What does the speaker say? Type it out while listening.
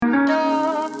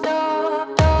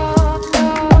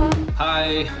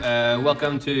everybody.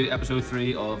 Welcome to episode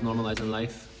 3 of Normalising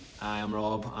Life. I am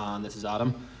Rob and this is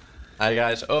Adam. Hi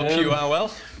guys, hope you are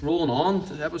well. Rolling on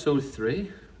to episode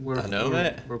 3. I know,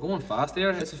 mate. We're going fast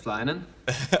here. This is flying in.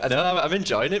 I know, I'm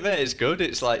enjoying it, mate. It's good.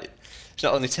 It's like, it's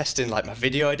not only testing like my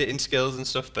video editing skills and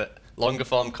stuff, but longer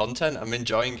form content. I'm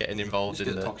enjoying getting involved Just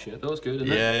in get the to talk shit. That was good,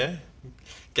 isn't it? yeah.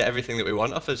 Get everything that we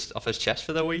want off his chest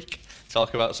for the week.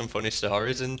 Talk about some funny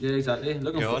stories and Yeah, exactly.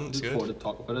 Looking Go on, forward to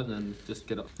talk about it and then just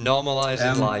get up.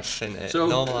 normalising life, innit? so-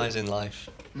 Normalising life.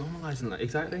 Normalising that,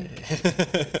 exactly.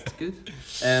 It's good.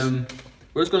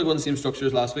 We're just going to go in the same structure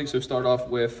as last week. So start off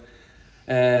with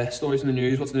stories in the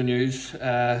news, what's in the news,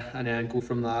 and then go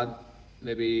from that.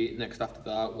 Maybe next after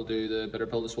that we'll do the bitter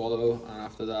pill to swallow, and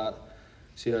after that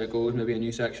see how it goes. Maybe a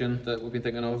new section that we've been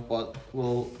thinking of, but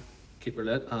we'll keep her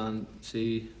lit and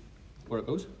see where it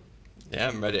goes. Yeah,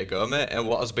 I'm ready to go, mate. And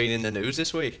what has been in the news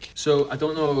this week? So I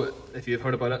don't know if you've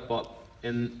heard about it, but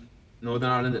in Northern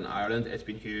Ireland and Ireland it's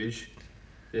been huge.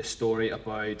 This story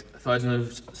about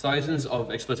thousands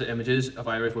of explicit images of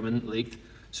Irish women leaked.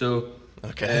 So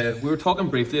Okay. we were talking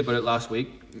briefly about it last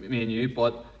week, me and you,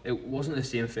 but it wasn't the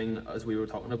same thing as we were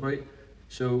talking about.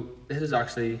 So this is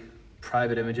actually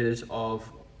private images of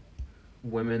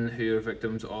women who are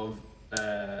victims of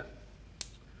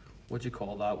what do you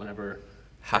call that whenever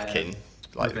Hacking,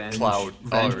 like revenge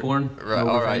revenge porn. Right, No,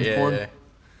 alright, revenge yeah, porn. yeah.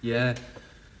 Yeah.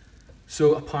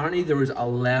 So apparently there was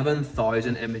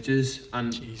 11,000 images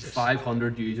and Jesus.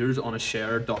 500 users on a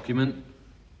shared document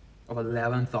of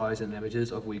 11,000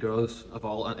 images of wee girls of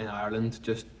all in Ireland.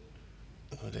 Just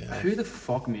Oh, dear. who the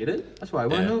fuck made it? That's what I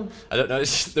want to know. I don't know.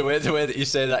 It's the way that you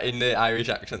say that in the Irish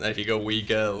accent. If you go "wee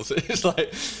girls," it's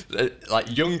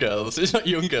like young girls. It's not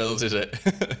young girls, is it?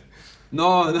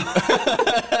 No.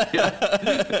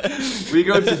 Yeah. Wee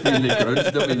girls just mean like girls,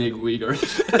 don't mean like wee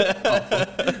girls. Oh,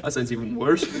 fuck. That sounds even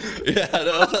worse. Yeah, I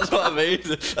know, that's what I mean.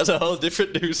 That's a whole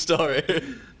different news story.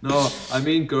 No, I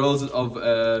mean girls of.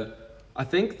 I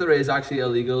think there is actually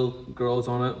illegal girls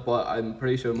on it, but I'm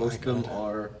pretty sure most of them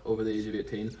are over the age of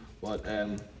 18. But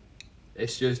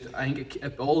it's just, I think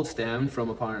it all stemmed from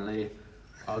apparently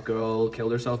a girl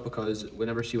killed herself because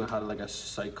whenever she had like a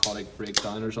psychotic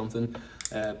breakdown or something,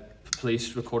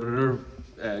 police recorded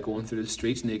her going through the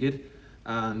streets naked,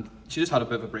 and she just had a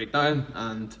bit of a breakdown.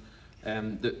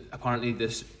 And apparently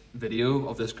this video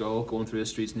of this girl going through the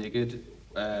streets naked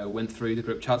went through the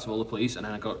group chats of all the police, and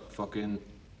then it got fucking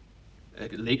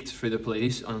leaked through the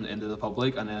police and into the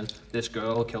public, and then this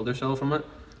girl killed herself from it,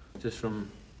 just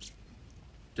from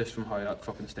how that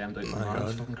fucking stemmed out. My Man, it's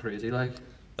God. fucking crazy, like.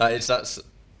 That's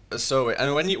so weird.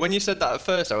 And when you said that at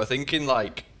first, I was thinking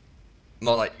like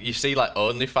more like you see like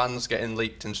OnlyFans getting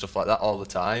leaked and stuff like that all the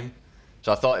time.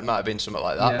 So I thought it might have been something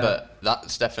like that, Yeah. but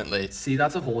that's definitely See,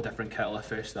 that's a whole different kettle of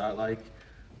fish. That like,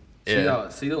 Yeah.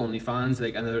 see the OnlyFans,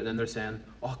 like, and then they're saying,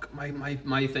 "Oh,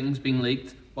 my thing's being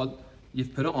leaked," but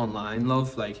you've put it online,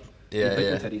 love. Like, you Yeah, put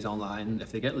your yeah. titties online.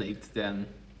 If they get leaked, then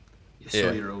you Yeah.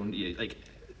 sow your own. Like,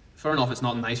 fair enough, it's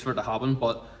not nice for it to happen,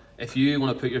 but if you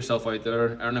want to put yourself out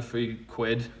there, earn a few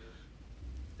quid,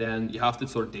 then you have to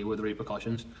sort of deal with the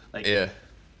repercussions. Like, yeah.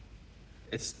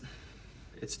 it's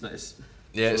nice.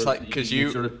 Yeah, it's like because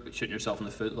you sort of shooting yourself in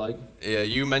the foot, like. Yeah,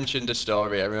 you mentioned a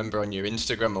story I remember on your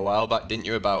Instagram a while back, didn't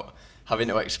you, about having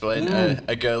to explain to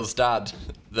a girl's dad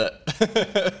that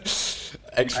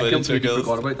I explaining to a completely girl's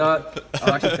forgot about that.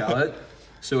 I'll actually tell it.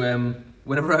 So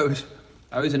whenever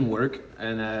I was in work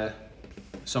and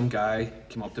some guy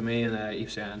came up to me and he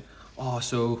was saying, "Oh,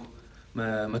 so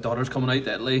my daughter's coming out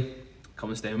to Italy, come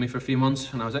and stay with me for a few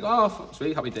months." And I was like, "Oh,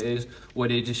 sweet, happy days.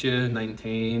 What age is she?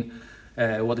 19.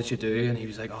 What did she do?" And he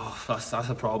was like, "Oh, that's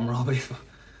a problem, Robbie.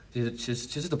 She's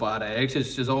just a bad egg.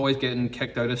 She's always getting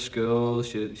kicked out of school.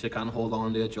 She can't hold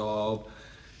on to a job.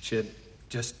 She's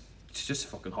just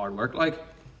fucking hard work, like."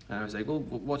 And I was like, "Well,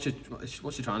 what's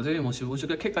she trying to do?" And she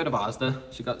got kicked out of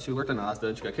Asda. She worked in Asda.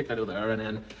 And she got kicked out of there, and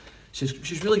then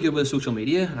she's really good with social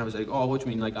media. And I was like, "Oh, what do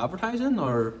you mean, like advertising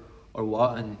or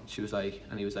what?" And he was like,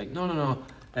 "No,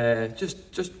 just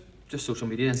social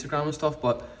media, Instagram and stuff.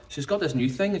 But she's got this new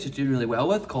thing that she's doing really well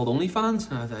with called OnlyFans."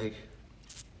 And I was like.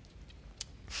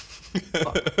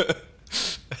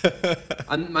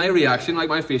 And my reaction, like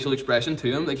my facial expression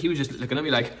to him, like he was just looking at me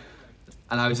like,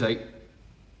 and I was like,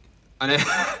 and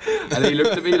then he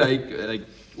looked at me like,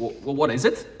 well, what is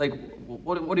it? Like,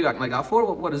 what are you acting like that for?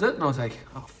 What is it? And I was like,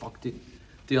 oh fuck, do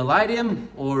you lie to him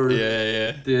or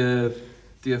Yeah. do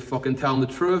you fucking tell him the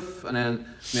truth? And then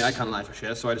I mean I can't lie for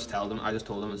shit, so I just told him I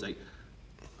was like,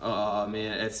 oh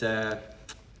man, it's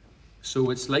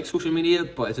so it's like social media,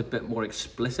 but it's a bit more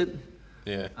explicit.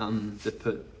 Yeah. They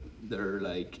put their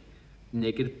like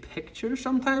naked pictures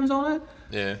sometimes on it.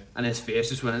 Yeah. And his face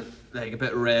just went like a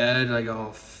bit red, like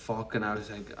oh fuck, and I was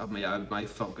like,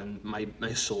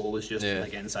 my soul was just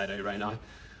like inside out right now.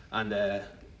 And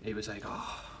he was like,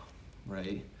 oh,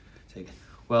 right. It's like,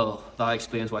 well, that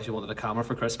explains why she wanted a camera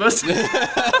for Christmas. And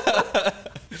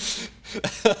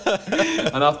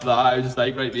after that, I was just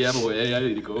like, right, I'm away, I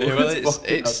need to go. Yeah, well,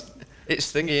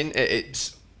 it's thinking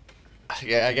it's.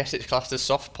 I guess it's classed as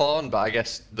soft porn, but I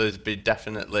guess there'd be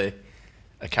definitely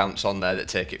accounts on there that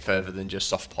take it further than just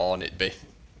soft porn. It'd be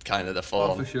kind of the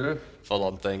full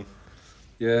on thing.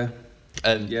 Yeah.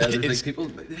 And yeah, there's like people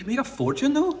they make a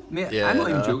fortune though. Mate, yeah, I'm not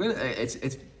even joking.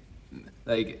 It's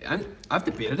like I've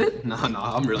debated it. No,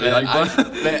 I'm really like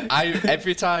I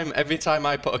every time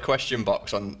I put a question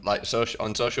box on like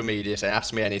social media, say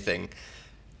ask me anything,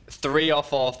 3 or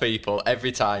 4 people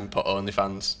every time put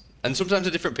OnlyFans. And sometimes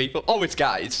they're different people. Oh, it's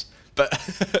guys. But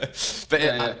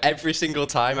every single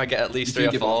time I get at least 3 or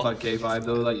 4. Give off that gay vibe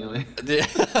though, like, you know.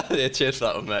 Yeah, cheers for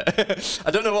that one, mate.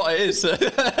 I don't know what it is.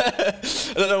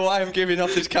 I don't know why I'm giving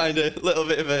off this kind of little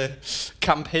bit of a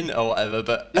camp hint or whatever,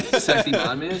 but... It's a sexy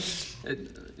man, mate.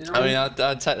 You know? I mean,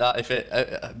 I'd take that if it...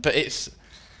 but it's...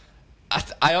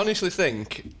 I honestly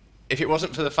think if it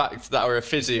wasn't for the fact that I were a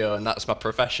physio and that's my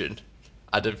profession,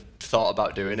 I'd have thought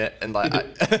about doing it, and like,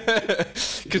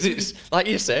 because it's like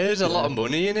you say, there's a lot of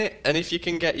money in it, and if you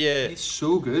can get it's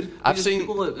so good. There's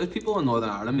people in Northern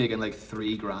Ireland making like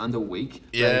 $3,000 a week.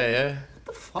 Yeah. What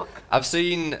the fuck? I've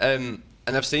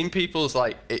seen people's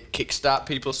like it kickstart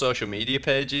people's social media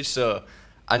pages. So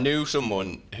I knew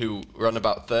someone who run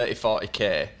about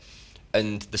 30-40k,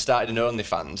 and they started an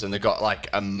OnlyFans, and they got like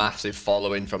a massive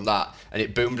following from that, and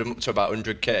it boomed them up to about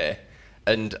 100k.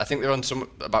 And I think they're on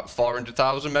about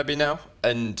 400,000 maybe now,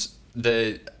 and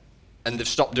they've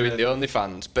stopped doing the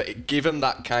OnlyFans, but it gave them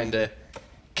that kind of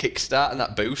kickstart and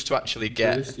that boost to actually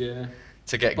get going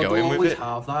with it. But they always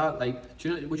have that. Like,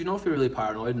 would you not feel really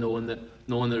paranoid knowing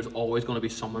there's always going to be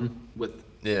someone with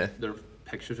their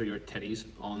pictures of your titties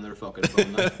on their fucking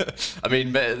phone? Like? I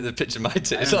mean, the picture of my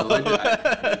titties.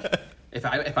 If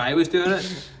I was doing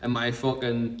it and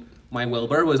my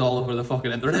Wilbur was all over the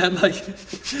fucking internet, like,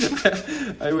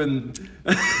 I wouldn't...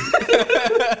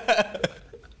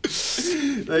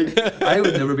 like, I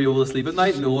would never be able to sleep at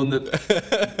night knowing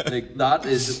that, like, that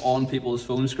is on people's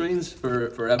phone screens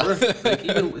forever. Like,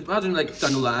 even, imagine, like,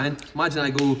 down the line, imagine I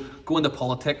go into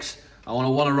politics, I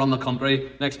want to run the country,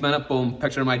 next minute, boom,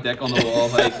 picture of my dick on the wall,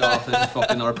 like, oh, this is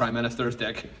fucking our Prime Minister's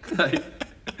dick. Like,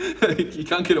 you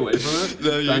can't get away from it.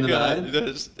 No, you can't.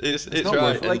 It's not right.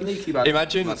 worth it. Like, you need to keep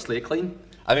that slate clean.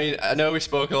 I mean, I know we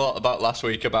spoke a lot about last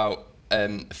week about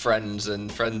friends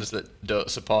and friends that don't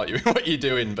support you in what you're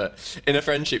doing, but in a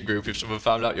friendship group, if someone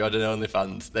found out you had an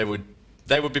OnlyFans, they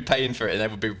would be paying for it, and they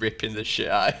would be ripping the shit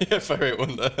out of you for it,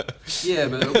 wouldn't they? Yeah,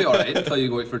 but it'll be alright until you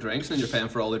go out for drinks and you're paying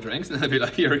for all the drinks, and they'll be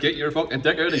like, here, get your fucking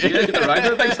dick out of here, get the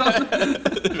rider things on.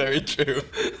 Very true.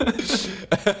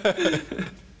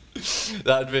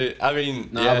 That'd be, I mean,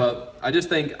 but I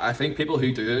think people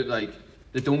who do it, like,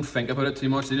 they don't think about it too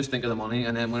much, they just think of the money,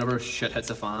 and then whenever shit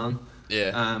hits a fan,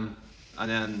 and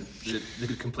then they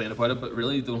could complain about it, but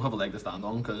really they don't have a leg to stand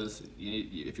on, because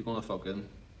if you're going to fucking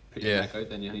put your neck out,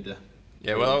 then you need to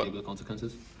deal with the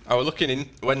consequences. I was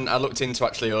when I looked into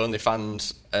actually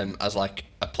OnlyFans as like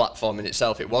a platform in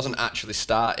itself, it wasn't actually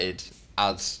started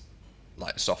as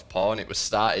like soft porn, it was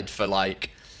started for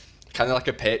like kind of like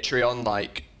a Patreon,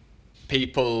 like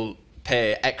people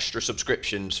pay extra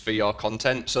subscriptions for your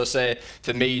content. So say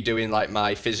for me doing like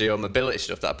my physio mobility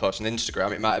stuff that I post on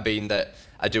Instagram, it might have been that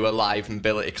I do a live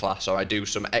mobility class, or I do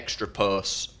some extra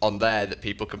posts on there that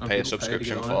people can pay a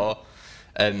subscription for.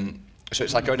 So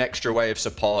it's like an extra way of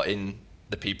supporting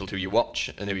the people who you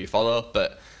watch and who you follow,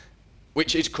 but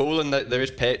which is cool, and there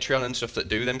is Patreon and stuff that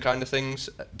do them kind of things,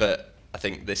 but I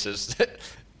think this is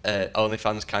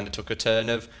OnlyFans kind of took a turn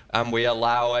of, and we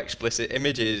allow explicit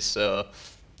images, so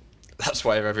that's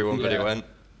where everybody went.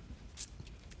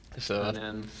 So and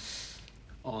then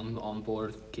on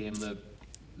board came the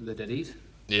ditties.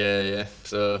 Yeah.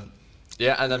 So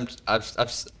and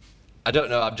I don't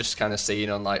know. I've just kind of seen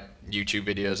on like YouTube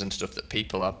videos and stuff that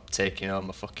people are taking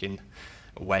home a fucking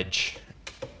wedge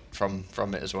from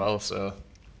it as well. So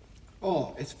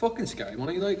it's fucking scary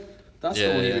money. Like, that's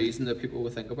the only reason that people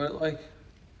would think about it. Like.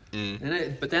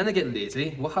 But then they get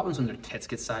lazy. What happens when their tits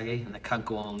get saggy and they can't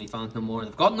go on OnlyFans no more?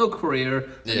 They've got no career.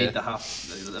 They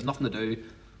have nothing to do.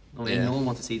 I mean, no one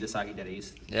wants to see the saggy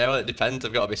ditties. Yeah, well, it depends.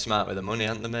 They've got to be smart with the money,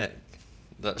 haven't they, mate?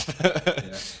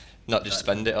 not just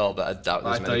spend it all, but I doubt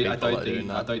there's many people that are doing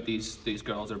that. I doubt these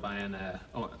girls are buying. I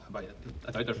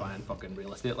doubt they're buying fucking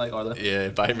real estate, like, are they? Yeah,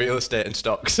 buying real estate and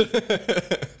stocks.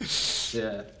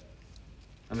 Yeah.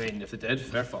 I mean, if they did,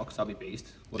 fair fucks, that'd be beast.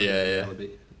 Yeah. That would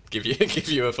be. Give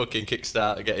you a fucking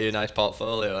Kickstarter, get you a nice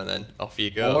portfolio, and then off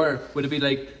you go. Or would it be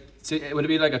like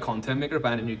a content maker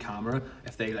buying a new camera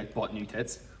if they like bought new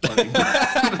tits? Or like,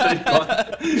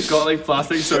 got like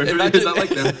plastic surgery? Is that like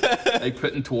them like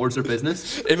putting towards their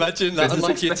business? Imagine that on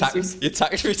like your expenses.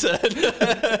 tax return.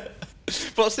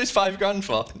 What's this $5,000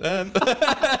 for?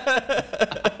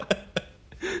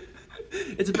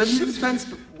 It's a business expense.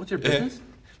 But what's your business?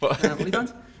 What?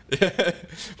 OnlyFans? Yeah.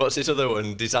 What's this other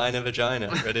one? Designer vagina,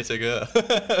 ready to go.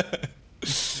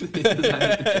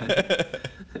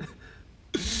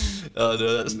 Oh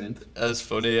no, that's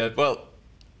funny. Yeah. Well,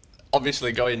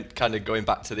 obviously going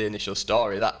back to the initial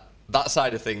story, that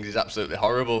side of things is absolutely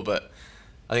horrible. But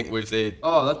I think with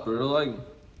that's brutal. Like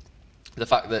the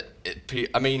fact that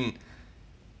I mean,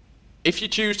 if you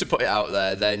choose to put it out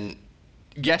there, then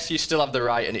yes, you still have the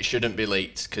right, and it shouldn't be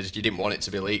leaked because you didn't want it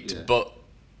to be leaked. Yeah. But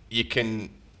you can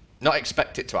not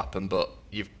expect it to happen, but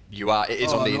you are. It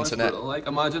is on the internet. Like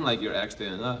imagine like your ex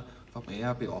doing that. Fuck me,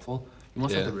 that'd be awful. You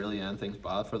must have to really end things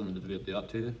bad for them to be able to do that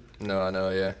to you. No, I know,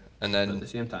 yeah. And then but at the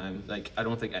same time, like I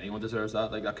don't think anyone deserves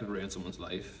that. Like that could ruin someone's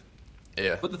life.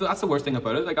 Yeah. But that's the worst thing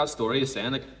about it. Like that story is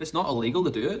saying, like it's not illegal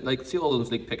to do it. Like see all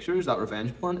those like pictures, that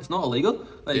revenge porn. It's not illegal.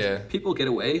 Like people get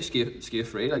away scot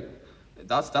free. Like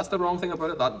that's the wrong thing about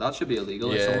it. That should be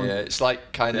illegal. Yeah, someone, It's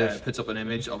like kind of puts up an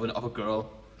image of a girl.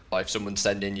 Like if someone's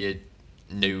sending you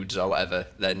nudes or whatever,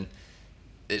 then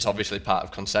it's obviously part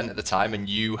of consent at the time, and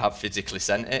you have physically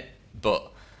sent it.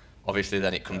 But obviously,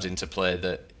 then it comes into play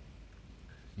that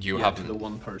you haven't. The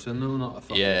one person though, not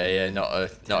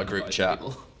a. Not a group chat.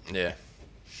 People. Yeah.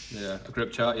 Yeah, a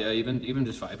group chat. Yeah, even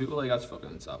just 5 people, like that's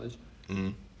fucking savage.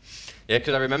 Mm. Yeah,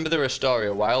 because I remember there was a story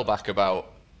a while back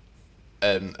about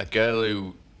a girl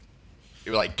who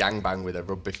like gangbang with a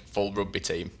full rugby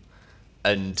team,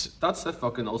 and that's the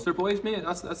fucking Ulster boys, mate.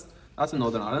 That's in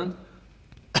Northern Ireland.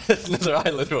 It's another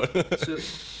island one. So,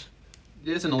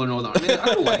 yeah, it's another Northern Ireland. I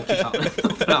don't know why it keeps happening in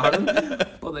Northern Ireland,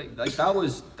 but like that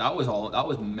was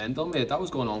mental, mate. That was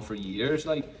going on for years.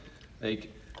 Like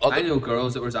I know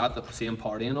girls that was at the same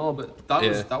party and all, but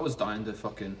that was down to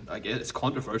fucking like it's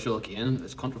controversial again.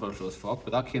 It's controversial as fuck,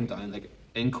 but that came down like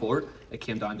in court. It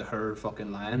came down to her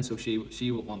fucking lying, so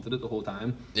she wanted it the whole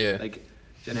time. Yeah. Like,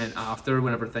 and then after,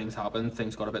 whenever things happened,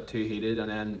 things got a bit too heated,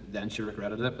 and then she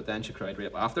regretted it, but then she cried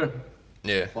rape after.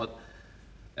 Yeah. But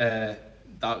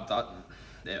that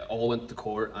it all went to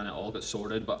court and it all got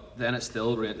sorted, but then it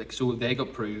still like so they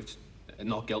got proved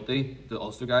not guilty, the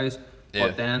Ulster guys. Yeah.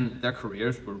 But then their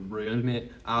careers were ruined,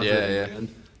 mate. Absolutely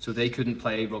ruined. So they couldn't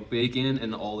play rugby again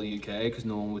in all the UK because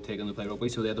no one would take them to play rugby.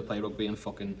 So they had to play rugby in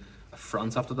fucking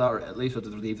France after that, or at least had to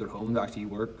leave their home to actually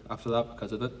work after that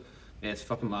because of it. Yeah, it's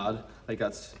fucking mad. Like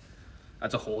that's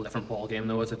a whole different ball game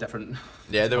though. It's a different.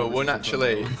 Yeah, there were one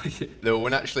actually. There were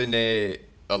one actually near,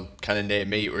 kind of near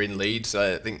me. We're in Leeds.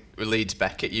 I think Leeds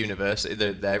Beckett University.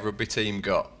 Their rugby team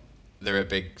they're a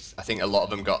big. I think a lot of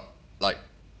them got like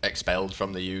expelled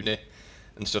from the uni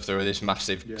and stuff. There were this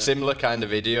massive, similar kind of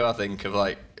video. I think of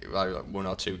like one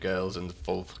or two girls and the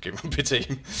full fucking rugby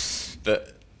team.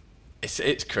 But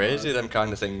it's crazy them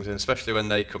kind of things, and especially when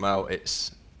they come out,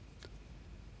 it's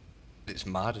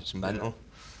mad. It's mental.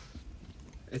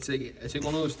 It's like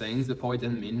one of those things that probably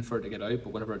didn't mean for it to get out,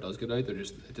 but whenever it does get out,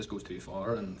 it just goes too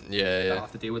far, and they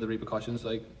have to deal with the repercussions.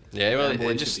 Like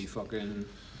it just be fucking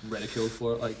ridiculed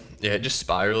for it. Like it just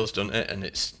spirals, doesn't it? And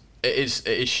it is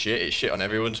shit. It's shit on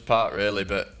everyone's part, really.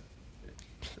 But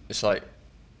it's like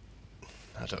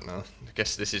I don't know. I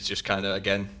guess this is just kind of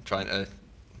again trying to.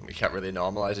 We can't really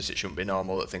normalise this. It shouldn't be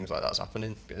normal that things like that's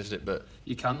happening, is it? But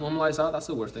you can't normalise that. That's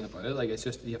the worst thing about it. Like it's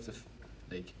just you have to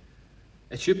like.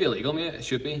 It should be illegal, mate. It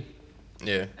should be.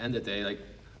 Yeah. End of the day, like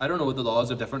I don't know what the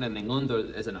laws are different in England or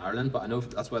is in Ireland, but I know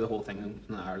that's why the whole thing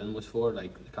in Ireland was for.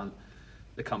 Like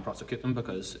they can't prosecute them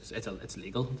because it's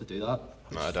legal to do that.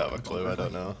 No, I don't have a clue. I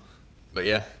don't know. But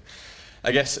yeah,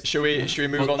 I guess should we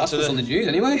move on that's to what's on the news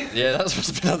anyway? Yeah, that's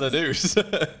what's been on the news.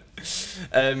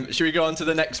 Should we go on to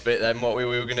the next bit then? What we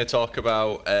were going to talk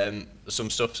about some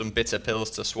bitter pills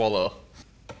to swallow.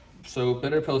 So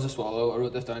bitter pills to swallow. I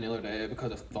wrote this down the other day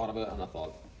because I thought of it and I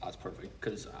thought that's perfect.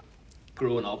 Because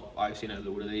growing up, I've seen a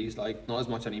load of these. Like not as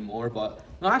much anymore, but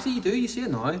no, actually you see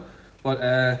it now.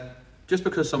 But just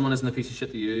because someone isn't a piece of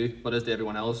shit to you, but is to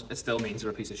everyone else, it still means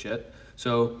they're a piece of shit.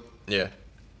 So yeah.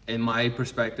 In my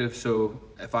perspective, so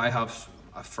if I have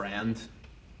a friend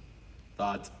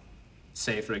that,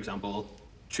 say for example,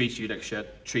 treats you like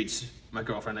shit, treats my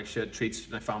girlfriend like shit, treats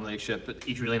my family like shit, but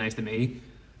he's really nice to me,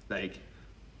 like,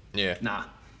 Yeah. nah,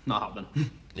 not happening.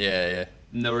 Yeah.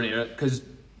 Nowhere near it. Because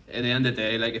at the end of the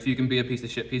day, like, if you can be a piece of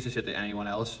shit to anyone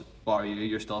else, bar you,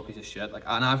 you're still a piece of shit. Like,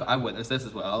 and I've witnessed this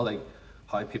as well, like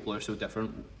how people are so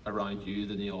different around you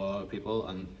than you are other people,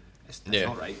 and it's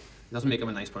not right. It doesn't make them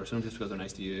a nice person just because they're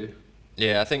nice to you.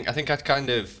 Yeah, I think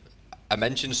I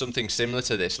mentioned something similar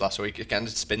to this last week. It kind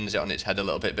of spins it on its head a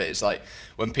little bit, but it's like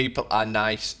when people are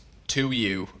nice to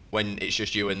you when it's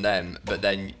just you and them, but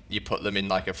then you put them in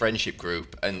like a friendship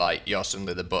group and like you're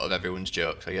suddenly the butt of everyone's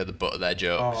jokes, or you're the butt of their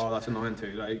jokes. Oh, that's annoying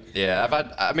too. Like, yeah,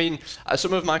 I mean,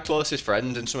 some of my closest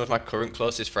friends and some of my current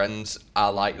closest friends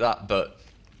are like that, but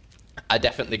I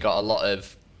definitely got a lot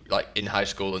of, like in high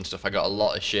school and stuff, I got a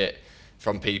lot of shit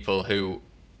from people who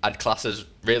I'd class as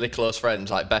really close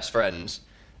friends, like best friends.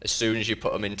 As soon as you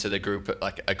put them into the group,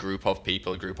 like a group of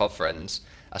people, a group of friends,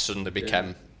 I suddenly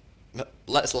became,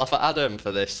 let's laugh at Adam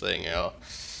for this thing, you know.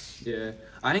 Yeah,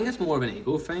 I think it's more of an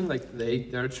ego thing. Like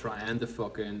they're trying to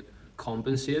fucking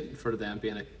compensate for them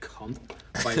being a cunt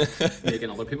by making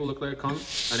other people look like a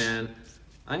cunt, and then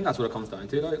I think that's what it comes down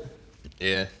to. Like,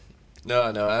 yeah,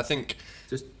 no, I think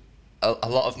just a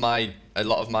lot of my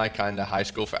kind of high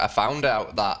school. I found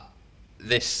out that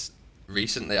this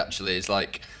recently actually is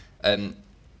like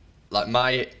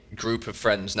my group of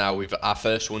friends now. Our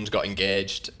first one's got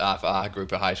engaged. Our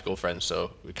group of high school friends,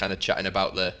 so we're kind of chatting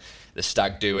about the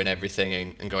stag do and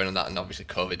everything and going on that, and obviously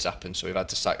COVID's happened, so we've had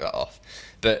to sack that off.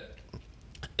 But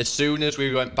as soon as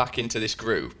we went back into this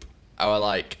group,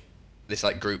 this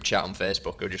group chat on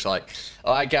Facebook, we were just like,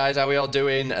 alright guys, how we all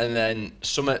doing? And then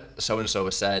so and so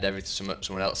was said,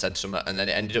 someone else said something, and then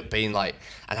it ended up being like,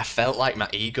 and I felt like my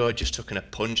ego had just taken a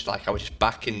punch, like I was just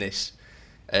back in this.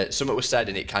 Something was said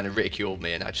and it kind of ridiculed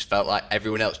me, and I just felt like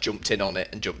everyone else jumped in on it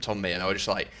and jumped on me, and I was just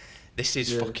like, this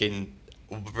is fucking,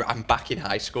 I'm back in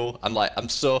high school. I'm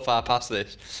so far past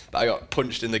this, but I got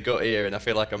punched in the gut here, and I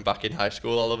feel like I'm back in high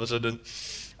school all of a sudden.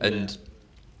 And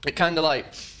it kind of like,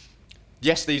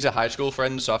 yes, these are high school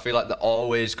friends, so I feel like they're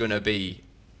always gonna be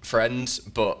friends.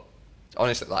 But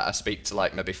honestly, like I speak to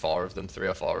like maybe 3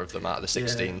 or 4 of them out of the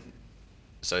 16. Yeah.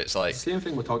 So it's like same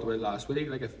thing we talked about last week.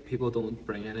 Like, if people don't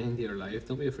bring anything to your life,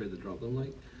 don't be afraid to drop them.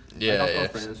 Like, I've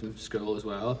got friends from school as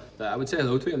well that I would say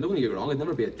hello to, and don't get me wrong, I'd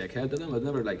never be a dickhead to them. I'd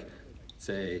never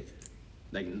say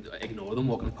ignore them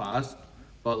walking past.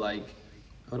 But like,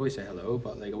 I would always say hello,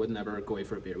 but like I would never go away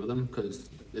for a beer with them because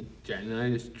it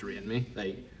genuinely just drained me.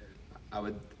 Like,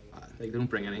 they don't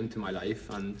bring anything to my life,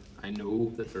 and I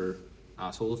know that they're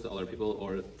assholes to other people,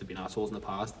 or they've been assholes in the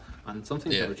past, and some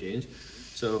things never change.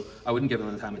 So I wouldn't give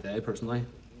them the time of day personally.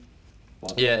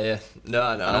 But no,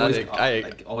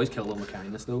 I always kill them with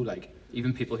kindness though. Like,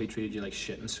 even people who treated you like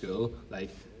shit in school, like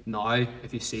now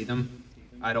if you see them,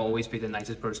 I'd always be the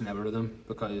nicest person ever to them,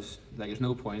 because like there's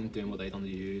no point doing what they done to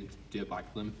you, do it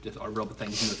back to them, or rub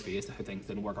things in their face if things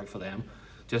didn't work out for them.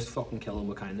 Just fucking kill them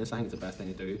with kindness. I think it's the best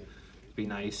thing to do. Be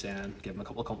nice and give them a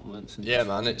couple of compliments. And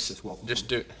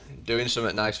doing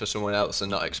something nice for someone else and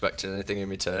not expecting anything in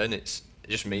return. It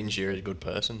just means you're a good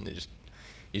person. You're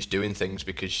just doing things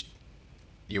because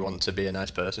you want to be a nice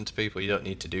person to people. You don't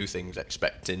need to do things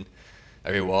expecting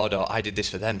a reward, or I did this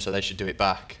for them, so they should do it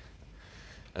back.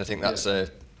 And I think that's a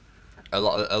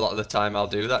lot of the time I'll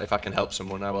do that. If I can help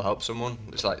someone, I will help someone.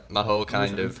 It's like my whole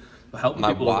kind of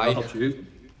my why. Helps you.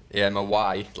 Yeah, my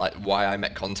why, like why I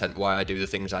make content, why I do the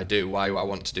things I do, why I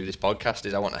want to do this podcast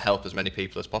is I want to help as many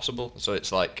people as possible. So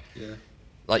it's like,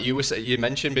 like you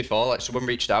mentioned before, like someone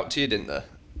reached out to you, didn't they?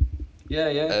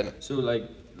 Yeah. So like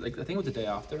I think it was the day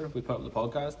after we put up the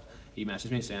podcast, he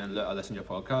messaged me saying, "Look, I listen to your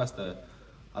podcast.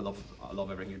 I love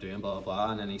everything you're doing, blah blah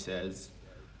blah." And then he says,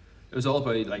 it was all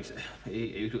about like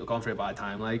he was gone through a bad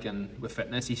time, like, and with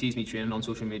fitness, he sees me training on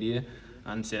social media,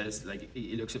 and says like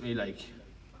he looks at me like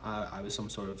I was some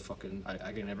sort of fucking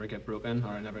I can never get broken, or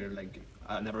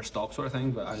I never stop sort of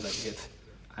thing. But I was like,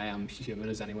 I am human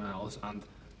as anyone else, and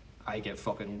I get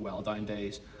fucking well down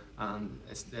days. And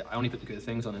I only put the good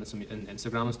things on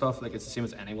Instagram and stuff. Like, it's the same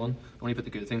as anyone. I only put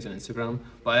the good things on Instagram.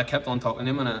 But I kept on talking to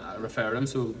him, and I referred him.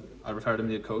 So I referred him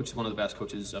to a coach, one of the best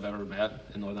coaches I've ever met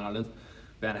in Northern Ireland,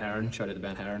 Ben Heron. Shout out to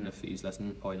Ben Heron if he's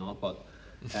listening, probably not. But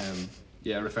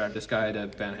I referred this guy to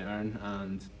Ben Heron,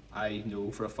 and I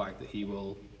know for a fact that he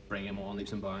will bring him on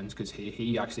leaps and bounds, because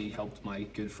he actually helped my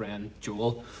good friend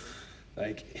Joel.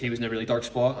 Like, he was in a really dark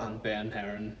spot, and Ben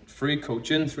Heron, through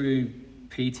coaching, through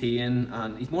PTing,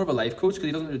 and he's more of a life coach, because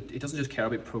he doesn't just care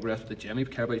about progress with the gym, he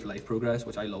cares about his life progress,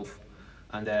 which I love.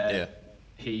 And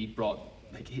he brought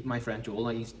my friend Joel,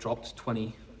 like, he's dropped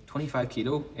 20 25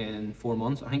 kilo in 4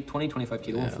 months. I think 25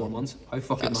 kilo in 4 months. How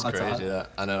fucking That's mad is crazy.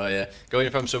 that? That I know. Yeah,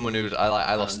 going from someone who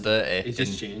I lost And 30. It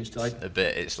just changed, like. a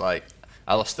bit. It's like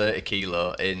I lost 30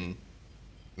 kilo in.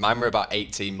 Mine were about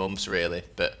 18 months really,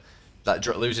 but that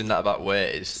losing that about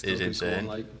weight is Still keep insane. going,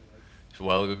 like. It's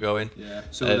well good going. Yeah.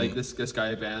 So like this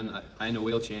guy Ben, I know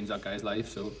he'll change that guy's life.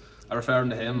 So I refer him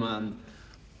to him, and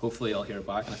hopefully I'll hear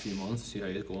back in a few months to see how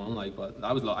he's going. Like, but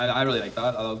that was I really like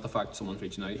that. I love the fact someone's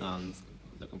reaching out and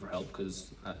looking for help,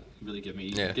 because it really give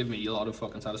me a lot of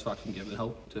fucking satisfaction giving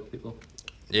help to people.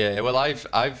 Yeah. Well, I've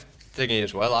thingy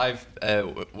as well. I've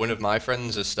one of my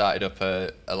friends has started up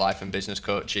a life and business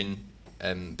coaching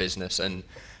business, and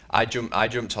I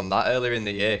jumped on that earlier in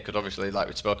the year because obviously, like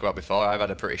we spoke about before, I've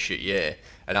had a pretty shit year,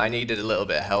 and I needed a little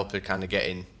bit of help at kind of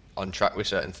getting on track with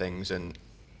certain things, and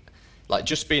like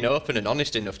just being open and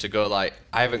honest enough to go like,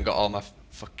 I haven't got all my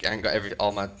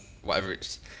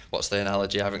what's the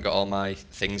analogy? I haven't got all my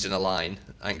things in a line.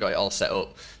 I ain't got it all set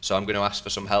up, so I'm going to ask for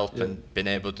some help, and being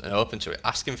able and open to it.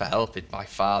 Asking for help is by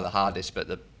far the hardest, but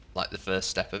the first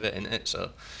step of it, isn't it?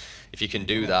 So if you can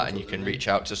do that and you can reach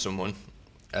out to someone.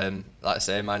 Like I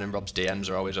say, mine and Rob's DMs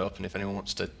are always open if anyone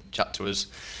wants to chat to us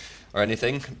or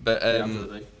anything. But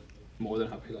absolutely, more than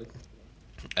happy. Like.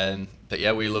 But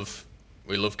yeah, we love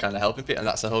kind of helping people, and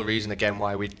that's the whole reason again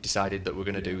why we decided that we're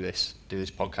going to do this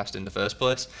podcast in the first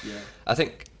place. Yeah. I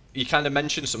think you kind of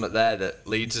mentioned something there that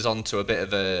leads us on to a bit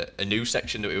of a new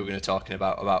section that we were going to talking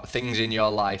about things in your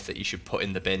life that you should put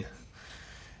in the bin,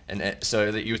 and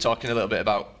so that you were talking a little bit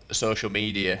about social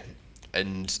media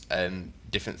and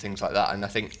different things like that, and I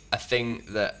think a thing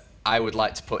that I would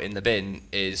like to put in the bin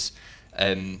is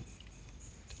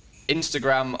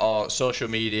Instagram or social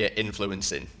media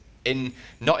influencing.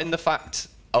 Not in the fact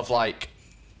of like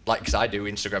because I do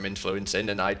Instagram influencing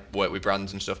and I work with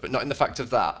brands and stuff, but not in the fact of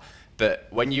that. But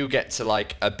when you get to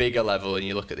like a bigger level and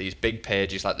you look at these big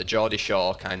pages like the Geordie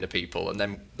Shore kind of people and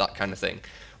then that kind of thing,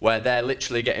 where they're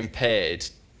literally getting paid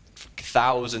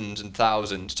thousands and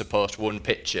thousands to post one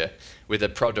picture with a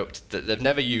product that they've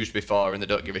never used before and they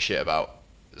don't give a shit about.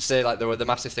 Say like the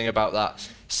massive thing about that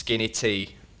skinny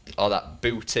tea or that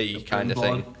booty kind of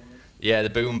thing. Yeah, the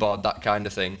boom board, that kind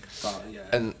of thing. Yeah.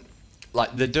 And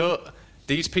like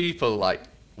these people, like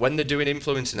when they're doing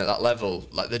influencing at that level,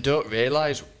 like they don't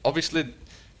realise obviously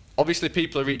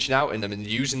people are reaching out in them and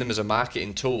using them as a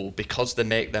marketing tool because they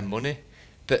make them money,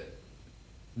 but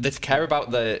they care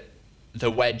about the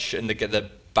wedge and the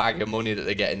bag of money that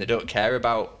they're getting. They don't care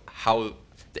about how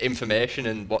the information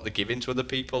and what they're giving to other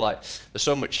people. Like there's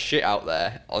so much shit out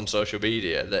there on social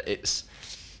media that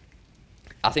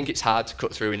I think it's hard to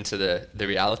cut through into the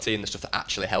reality and the stuff that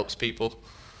actually helps people.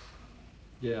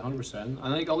 Yeah, 100%. And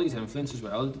like all these influencers as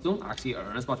well, they don't actually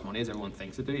earn as much money as everyone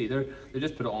thinks they do either. They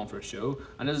just put it on for a show,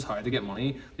 and this is how they get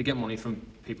money. They get money from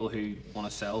people who want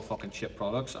to sell fucking shit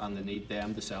products, and they need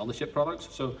them to sell the shit products.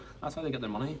 So that's how they get their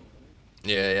money.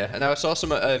 Yeah. And I saw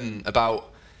something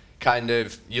about kind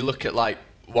of, you look at like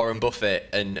Warren Buffett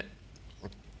and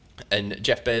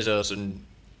Jeff Bezos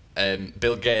and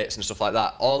Bill Gates and stuff like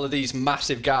that. All of these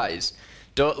massive guys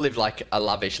don't live like a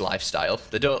lavish lifestyle.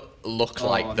 They don't look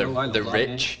like they're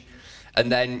rich. And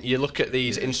then you look at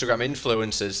these Instagram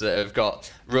influencers that have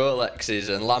got Rolexes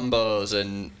and Lambos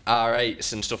and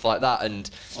R8s and stuff like that, and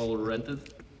all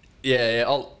rented. Yeah,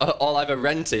 all either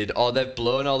rented or they've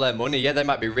blown all their money. Yeah, they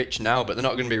might be rich now, but they're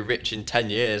not going to be rich in 10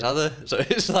 years, are they? So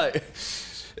it's like,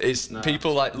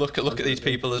 people like look at these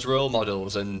people as role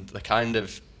models, and they're kind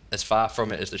of as far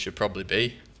from it as they should probably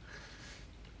be.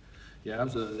 Yeah,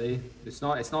 absolutely. It's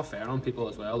not fair on people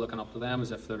as well, looking up to them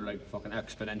as if they're like fucking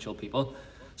exponential people.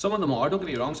 Some of them are, don't get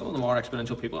me wrong, some of them are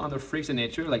exponential people, and they're freaks of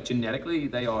nature. Like genetically,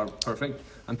 they are perfect,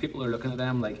 and people are looking at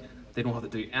them like they don't have to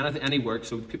do any work.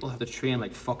 So people have to train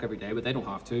like fuck every day, but they don't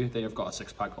have to. They have got a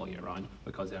six-pack all year round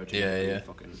because they're genetically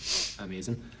fucking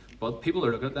amazing. But people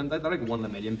are looking at them; they're like 1 in a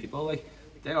million people. Like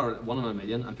they are 1 in a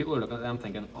million, and people are looking at them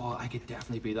thinking, "Oh, I could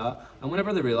definitely be that." And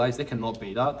whenever they realise they cannot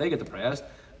be that, they get depressed.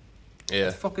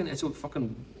 Yeah.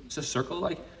 It's a circle.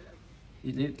 Like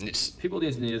people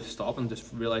just need to stop and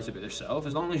just realise about yourself.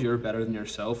 As long as you're better than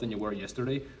yourself than you were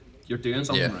yesterday, you're doing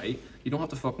something right. You don't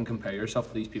have to fucking compare yourself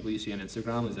to these people you see on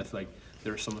Instagram as if like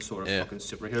they're some sort of fucking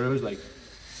superheroes. Like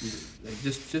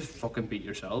just fucking beat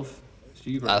yourself.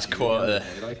 That's quote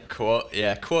of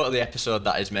the episode.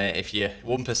 That is, mate. If you're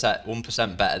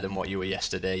 1% better than what you were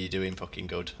yesterday, you're doing fucking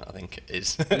good. I think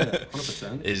is.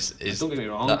 100%. Is don't get me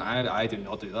wrong. I do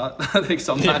not do that. I think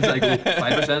sometimes I go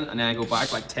 5% and then I go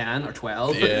back like 10 or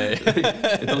 12. Yeah.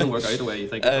 It doesn't work out the way you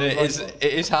think. It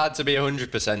is hard to be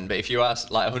 100%, but if you are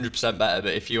like 100% better,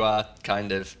 but if you are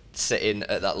kind of sitting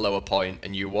at that lower point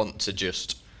and you want to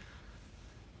just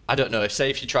I don't know, if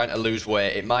you're trying to lose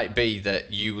weight, it might be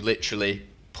that you literally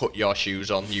put your shoes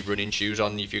on, your running shoes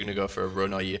on, if you're going to go for a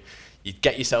run, or you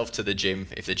get yourself to the gym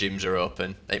if the gyms are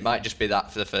open. It might just be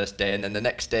that for the first day, and then the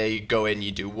next day you go in,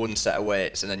 you do one set of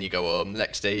weights, and then you go home. The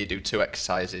next day you do 2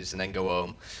 exercises, and then go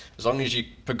home. As long as you're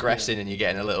progressing and you're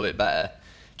getting a little bit better,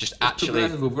 just It's actually...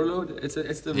 progressive overload. It's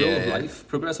the rule of Yeah. life.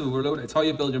 Progressive overload. It's how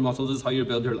you build your muscles. It's how you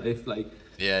build your life. Like,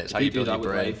 Yeah, it's if how you you do build that your with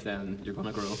brain. life, then you're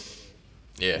gonna grow.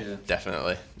 Yeah, Yeah.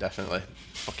 definitely.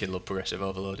 Fucking love progressive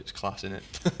overload. It's class, innit?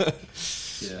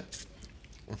 Yeah.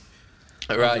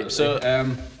 Right, so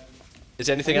is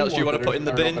there anything else you want to put in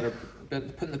the bin? Put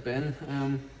in the bin.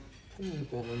 Put in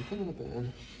the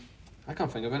bin. I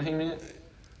can't think of anything, mate.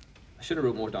 I should have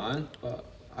wrote more down, but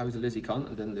I was a lazy cunt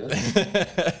and didn't do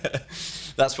it.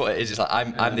 That's what it is. It's like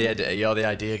I'm the editor, you're the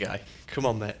idea guy. Come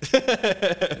on, mate.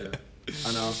 Yeah.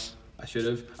 I know. I should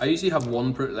have. I usually have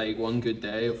one good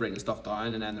day of writing stuff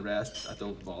down, and then the rest I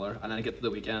don't bother. And then I get to the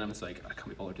weekend, and it's like I can't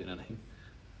be bothered doing anything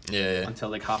Yeah. until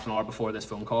like half an hour before this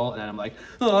phone call, and then I'm like,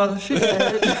 oh shit.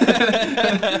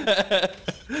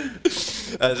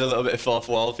 There's a little bit of fourth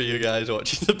wall for you guys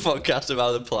watching the podcast of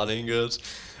how the planning goes.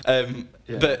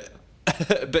 Yeah.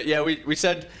 But yeah, we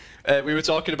said we were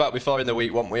talking about before in the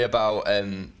week, weren't we, about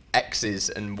exes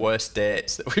and worst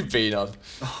dates that we've been on.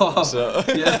 Oh, So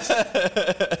yes.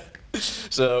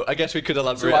 so I guess we could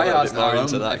elaborate So a I little bit asked more Aaron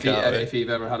into that. if you've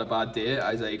ever had a bad date.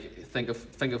 I was like, think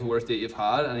of the worst date you've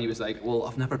had, and he was like, well,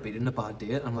 I've never been in a bad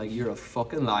date. I'm like, you're a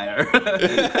fucking liar.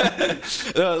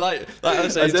 No, like I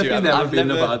was saying As if to you, you've never been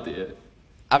in a bad date.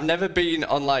 I've never been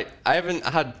on I haven't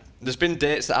had. There's been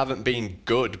dates that haven't been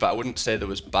good, but I wouldn't say there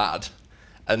was bad.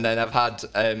 And then I've had.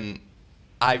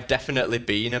 I've definitely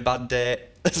been a bad date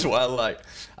as well. Like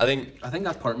I think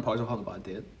that's part and parcel of having a bad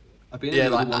date. I've been Yeah,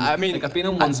 in like, ones, I mean, like I've been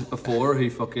in ones before who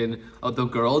fucking the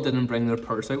girl didn't bring their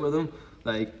purse out with them,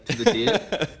 like to the date.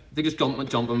 They just jump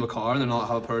in the car and they not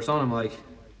have a purse on. I'm like,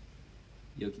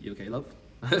 you okay, love?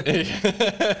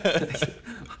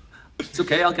 It's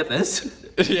okay, I'll get this.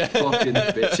 yeah. Fucking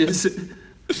bitches.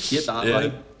 Get that, Yeah.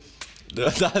 like. No,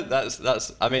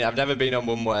 that's. I mean, I've never been on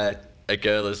one where a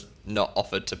girl has not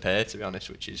offered to pay. To be honest,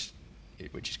 which is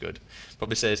good.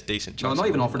 Probably say it's decent choice. No, not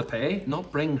even offer to pay.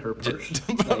 Not bring her purse.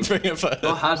 Don't bring it first.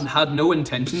 No, had no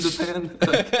intentions of paying.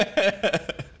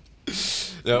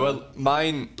 No, well,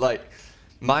 mine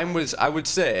was. I would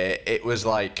say it was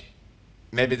like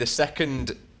maybe the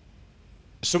second.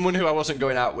 Someone who I wasn't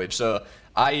going out with. So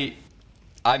I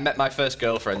met my first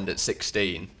girlfriend at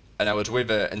 16, and I was with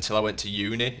her until I went to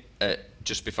uni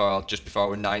just before I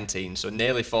was 19. So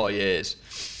nearly 4 years,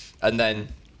 and then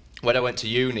when I went to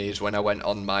uni is when I went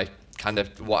on my kind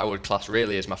of what I would class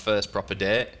really as my first proper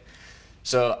date.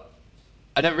 So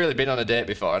I'd never really been on a date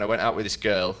before, and I went out with this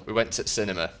girl. We went to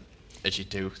cinema, as you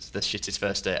do. It's the shittest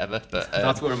first date ever. But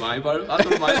That's where my part is,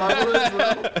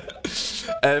 bro.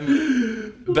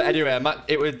 but anyway,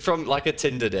 it was from like a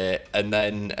Tinder date, and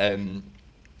then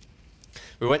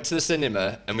we went to the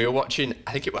cinema and we were watching.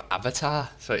 I think it was Avatar,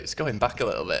 so it's going back a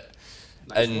little bit.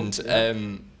 Nice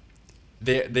one,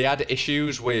 yeah. They had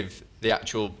issues with the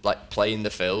actual like playing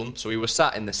the film, so we were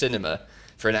sat in the cinema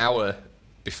for an hour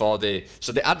before the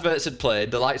adverts had played,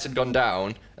 the lights had gone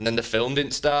down, and then the film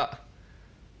didn't start.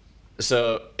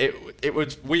 So it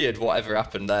was weird whatever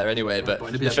happened there anyway, but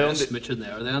Going to be the a film bit of smooching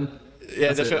there then.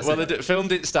 yeah, That's the film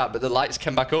didn't start, but the lights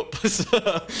came back up. So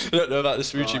I don't know about the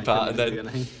smooching part, and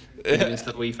then It's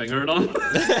that we fingered on.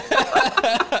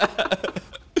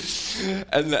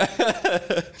 and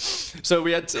so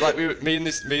we had to, me and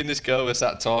this girl were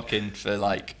sat talking for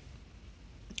like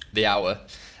the hour,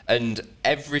 and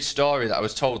every story that I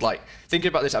was told, like thinking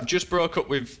about this, I've just broke up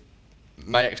with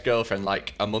my ex-girlfriend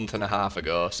like a month and a half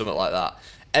ago, something like that.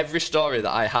 Every story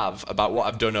that I have about what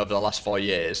I've done over the last 4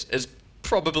 years is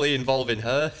probably involving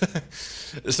her.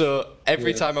 So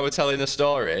every time I was telling a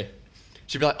story,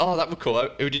 she'd be like, "Oh, that was cool.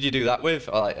 Who did you do that with?"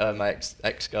 Or like, "My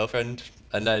ex-girlfriend."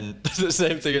 And then the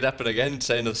same thing would happen again,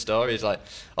 saying the story. It's like,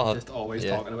 "Oh, Just always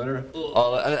yeah." talking about her.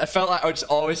 Oh, and I felt like I was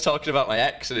always talking about my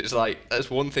ex, and it's like that's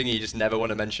one thing you just never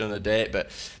want to mention on a date. But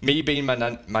me being my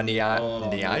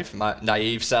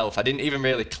naive self, I didn't even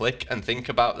really click and think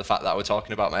about the fact that I was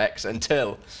talking about my ex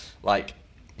until, like,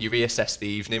 you reassess the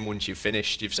evening once you've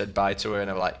finished, you've said bye to her, and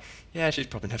I'm like, yeah, she's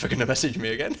probably never going to message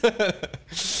me again.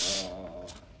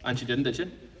 And she didn't, did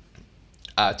she?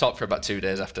 I talked for about 2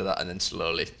 days after that, and then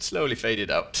slowly faded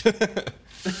out.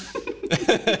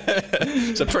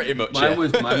 So pretty much, Mine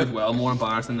was well more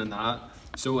embarrassing than that.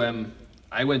 So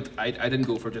I didn't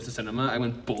go for just a cinema. I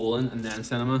went bowling and then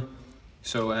cinema.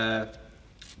 So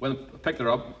when I picked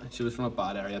her up, she was from a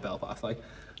bad area, Belfast, like,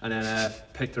 And then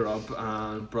picked her up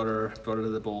and brought her to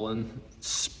the bowling,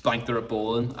 spanked her at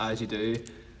bowling as you do,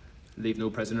 leave no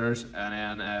prisoners,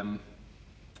 and then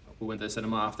we went to the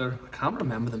cinema after. I can't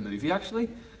remember the movie actually.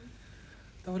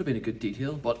 That would have been a good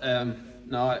detail, but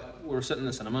no, we were sitting in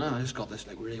the cinema and I just got this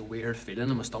like really weird feeling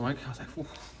in my stomach. I was like, "Whoa,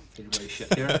 I feel really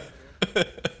shit here."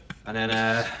 And then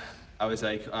I was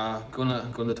like, going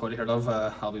to the toilet here, love.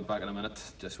 I'll be back in a minute.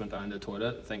 Just went down to the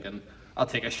toilet thinking I'll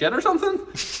take a shit or something.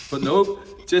 But no,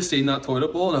 just seen that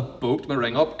toilet bowl and it booked my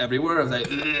ring up everywhere. I was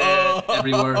like,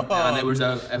 everywhere. And it was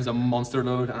a monster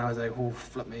load. And I was like, oh,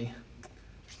 flip me.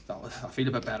 I feel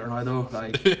a bit better now though.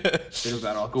 Like, feel a bit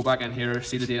better. I'll go back in here,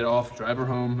 see the date off, drive her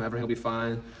home, everything will be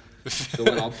fine.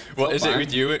 Going up. What is it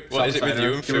with you? What is it with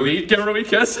you and food? Give her a wee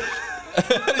kiss.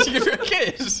 Did you give her a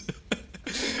kiss?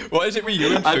 What is it with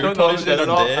you and I food don't know if poisoning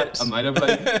on dates? I might have,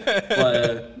 like,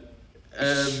 but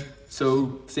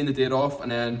so seen the date off and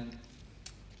then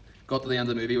got to the end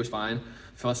of the movie. It was fine.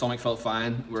 My stomach felt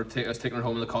fine. I was taking her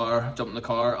home in the car, jumped in the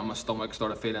car, and my stomach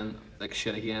started feeling like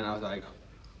shit again. I was like,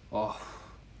 oh,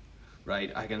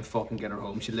 right, I can fucking get her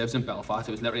home. She lives in Belfast.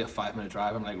 It was literally a 5-minute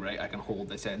drive. I'm like, right, I can hold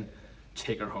this in,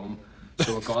 take her home.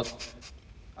 So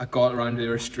I got around to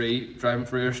her street, driving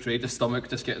through her street, the stomach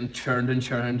just getting churned and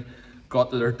churned.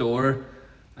 Got to their door,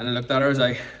 and I looked at her. I was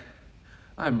like,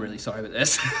 "I'm really sorry about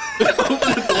this."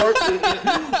 Opened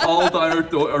the door, all down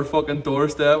her fucking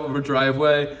doorstep of her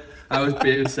driveway. I was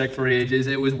being sick for ages.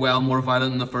 It was well more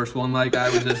violent than the first one. Like I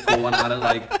was just going at it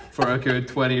like for a good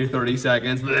 20 or 30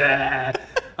 seconds,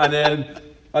 and then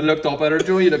I looked up at her.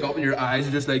 Joey, you look up and your eyes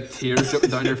are just like tears dripping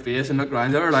down your face, and looked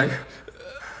around at her like,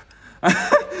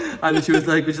 and she was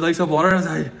like, "Would you like some water?" I was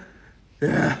like,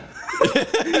 "Yeah."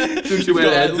 So she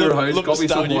went into her house, got me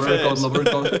some water, God love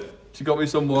her, she got me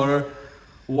some water,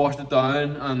 washed it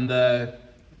down, and do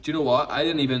you know what? I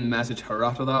didn't even message her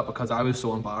after that because I was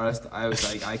so embarrassed. I was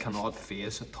like, I cannot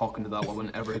face talking to that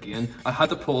woman ever again. I had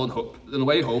to pull on the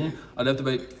way home. I lived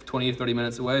about 20 or 30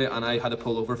 minutes away, and I had to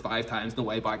pull over 5 times on the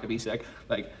way back to be sick.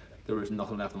 Like, there was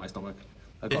nothing left in my stomach.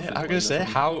 I was gonna say,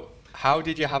 how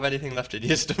did you have anything left in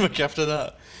your stomach after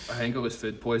that? I think it was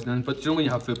food poisoning. But you know when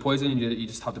you have food poisoning, you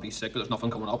just have to be sick. There's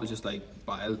nothing coming up. It's just like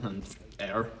bile and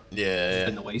air. Yeah.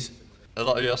 And noise. A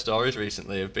lot of your stories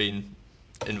recently have been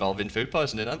involving food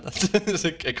poisoning, aren't they? It's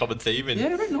a common theme in,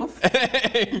 right enough.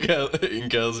 in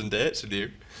girls and dates with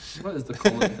you. What is the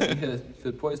common thing here?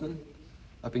 Food poisoning?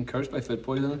 I've been cursed by food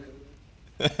poisoning.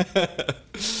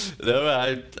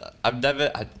 No, I've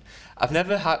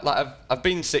never had, like, I've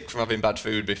been sick from having bad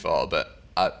food before, but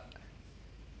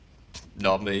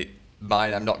normally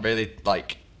I'm not really,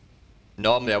 like,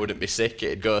 normally I wouldn't be sick,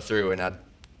 it'd go through and I'd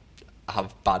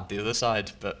have bad the other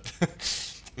side, but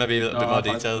maybe a little bit more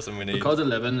details than we need. Because of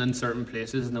living in certain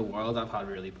places in the world, I've had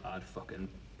really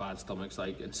bad stomachs.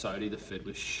 Like in Saudi, the food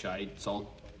was shite. It's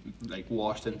all like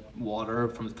washed in water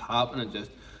from the tap, and it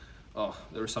just,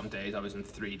 there were some days I was in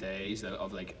 3 days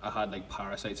of like, I had like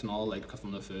parasites and all, like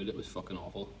from the food. It was fucking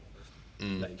awful.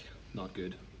 Like, not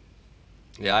good.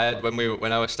 Yeah, I had,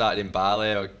 when I was started in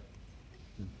Bali, I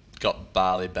got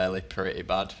Bali belly pretty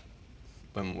bad.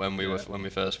 When we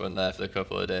first went there for a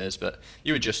couple of days, but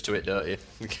you adjust to it, don't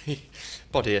you?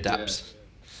 Body adapts.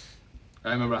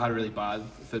 Yeah. I remember I had really bad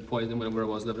food poisoning whenever I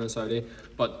was living in Saudi.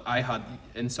 But I had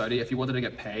in Saudi, if you wanted to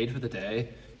get paid for the day,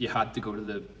 you had to go to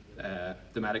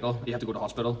the medical. You had to go to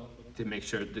hospital to make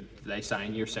sure that they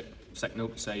sign your sick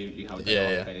note to say you have a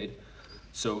day off paid.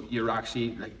 So you're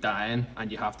actually like dying,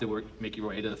 and you have to make your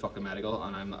way to the fucking medical.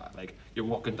 And I'm like, you're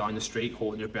walking down the street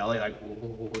holding your belly, like,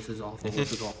 oh, this is awful,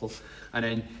 this is awful. And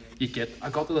then I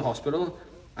got to the hospital,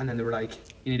 and then they were like,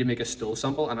 you need to make a stool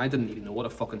sample, and I didn't even know what a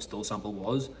fucking stool sample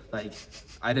was. Like,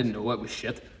 I didn't know it was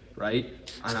shit, right?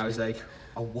 And I was like,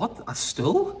 a what? A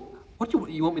stool? What do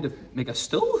you want me to make a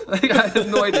stool? Like, I had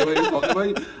no idea what you were talking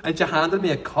about. And she handed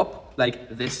me a cup like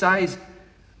this size,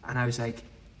 and I was like,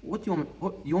 what do you want?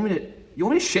 What you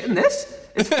want me to shit in this?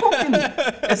 It's fucking,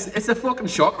 it's a fucking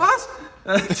shot glass.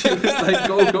 And she was like,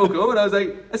 go, and I was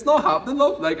like, it's not happening,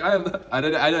 love. Like I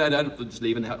ended up just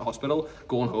leaving the hospital,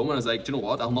 going home, and I was like, do you know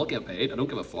what? I'll not get paid. I don't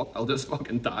give a fuck. I'll just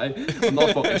fucking die. I'm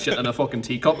not fucking shitting in a fucking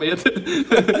teacup, mate.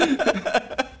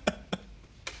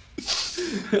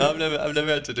 I've never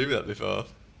had to do that before,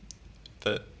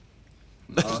 but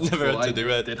I've never had to do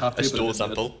a stool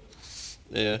sample.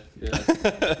 Yeah.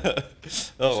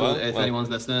 So if anyone's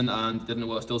listening and didn't know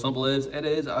what a stool sample is, it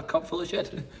is a cup full of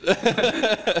shit.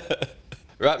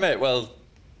 Right, mate. Well,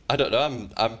 I don't know.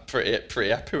 I'm pretty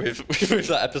happy with with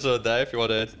that episode there. If you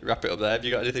want to wrap it up there, have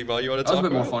you got anything more you want to talk about? That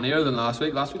was a bit more funnier than last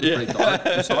week. Last week was pretty dark.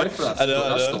 I'm sorry for that, I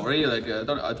know. story. Like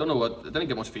I don't know what. I didn't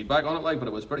get much feedback on it, like, but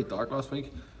it was pretty dark last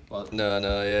week. But No,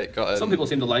 yeah, it got. some people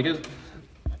seem to like it.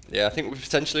 Yeah, I think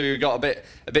we got a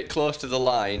bit close to the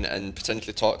line and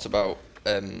potentially talked about.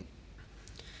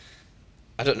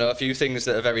 I don't know, a few things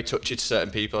that are very touchy to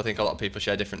certain people. I think a lot of people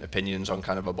share different opinions on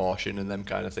kind of abortion and them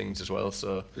kind of things as well.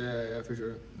 So Yeah, for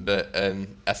sure. But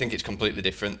I think it's completely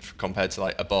different compared to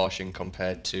like abortion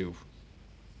compared to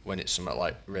when it's something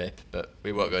like rape. But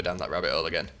we won't go down that rabbit hole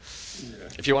again. Yeah.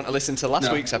 If you want to listen to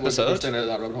last week's episode, we'll stay out of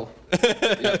that rabbit hole.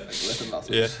 Yeah, listen to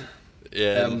last week's.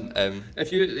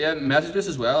 If you message us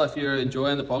as well if you're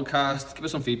enjoying the podcast, give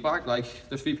us some feedback. Like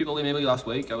there's a few people who maybe last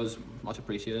week I was much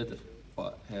appreciated,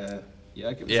 but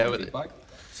give us some feedback.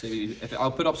 See if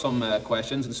I'll put up some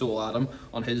questions, and so will Adam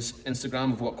on his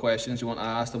Instagram of what questions you want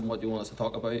asked and what you want us to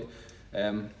talk about.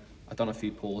 I've done a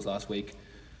few polls last week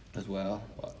as well,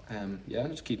 but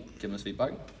just keep giving us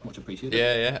feedback. Much appreciated.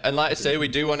 Yeah, and like I say, we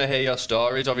do want to hear your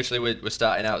stories. Obviously, we're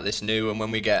starting out this new, and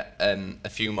when we get a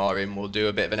few more in, we'll do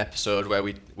a bit of an episode where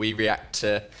we react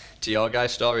to your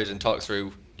guys' stories and talk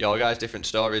through your guys' different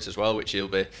stories as well, which you'll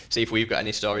be see if we've got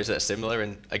any stories that are similar,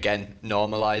 and again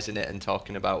normalising it and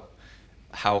talking about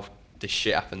how this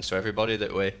shit happens to everybody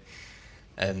that we're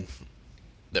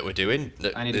doing.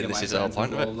 I need to get this my is the whole friends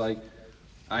point of it. involved. Like,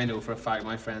 I know for a fact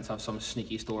my friends have some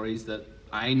sneaky stories that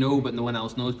I know but no one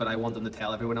else knows, but I want them to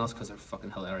tell everyone else because they're fucking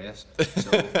hilarious.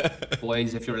 So,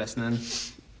 boys, if you're listening,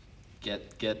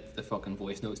 get the fucking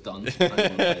voice notes done.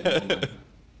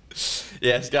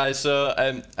 Yes, guys, so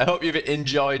I hope you've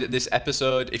enjoyed this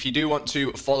episode. If you do want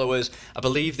to follow us, I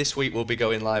believe this week we'll be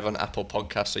going live on Apple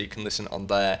Podcasts, so you can listen on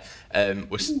there.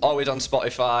 We're always on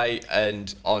Spotify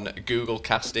and on Google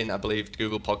Casting, I believe,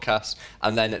 Google Podcasts,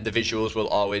 and then the visuals will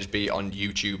always be on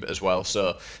YouTube as well.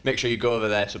 So make sure you go over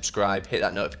there, subscribe, hit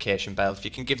that notification bell. If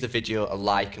you can give the video a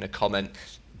like and a comment,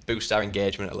 boost our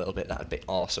engagement a little bit, that'd be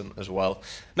awesome as well.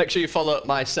 Make sure you follow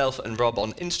myself and Rob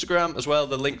on Instagram as well.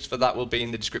 The links for that will be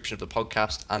in the description of the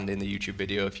podcast and in the YouTube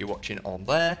video if you're watching on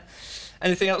there.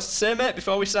 Anything else to say, mate,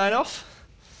 before we sign off?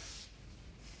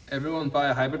 Everyone buy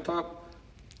a hybrid top.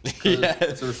 Yeah.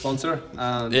 It's our sponsor,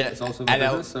 and it's also the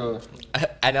business, so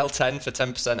NL10 for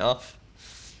 10% off.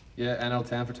 Yeah,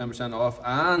 NL10 for 10% off,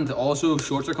 and also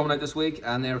shorts are coming out this week,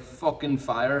 and they're fucking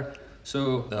fire.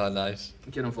 So Nice.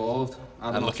 Get involved.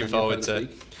 I'm looking forward to.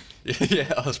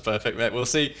 Yeah, that's perfect, mate. We'll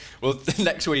see. Well,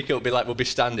 next week it'll be like we'll be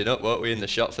standing up, won't we, in the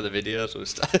shot for the videos?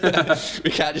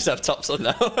 We can't just have tops on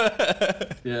now.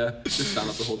 Yeah, just stand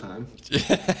up the whole time.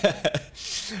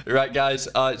 Yeah. Right, guys.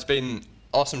 It's been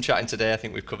awesome chatting today. I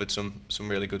think we've covered some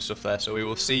really good stuff there. So we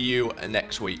will see you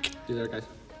next week. See you there, guys.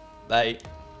 Bye.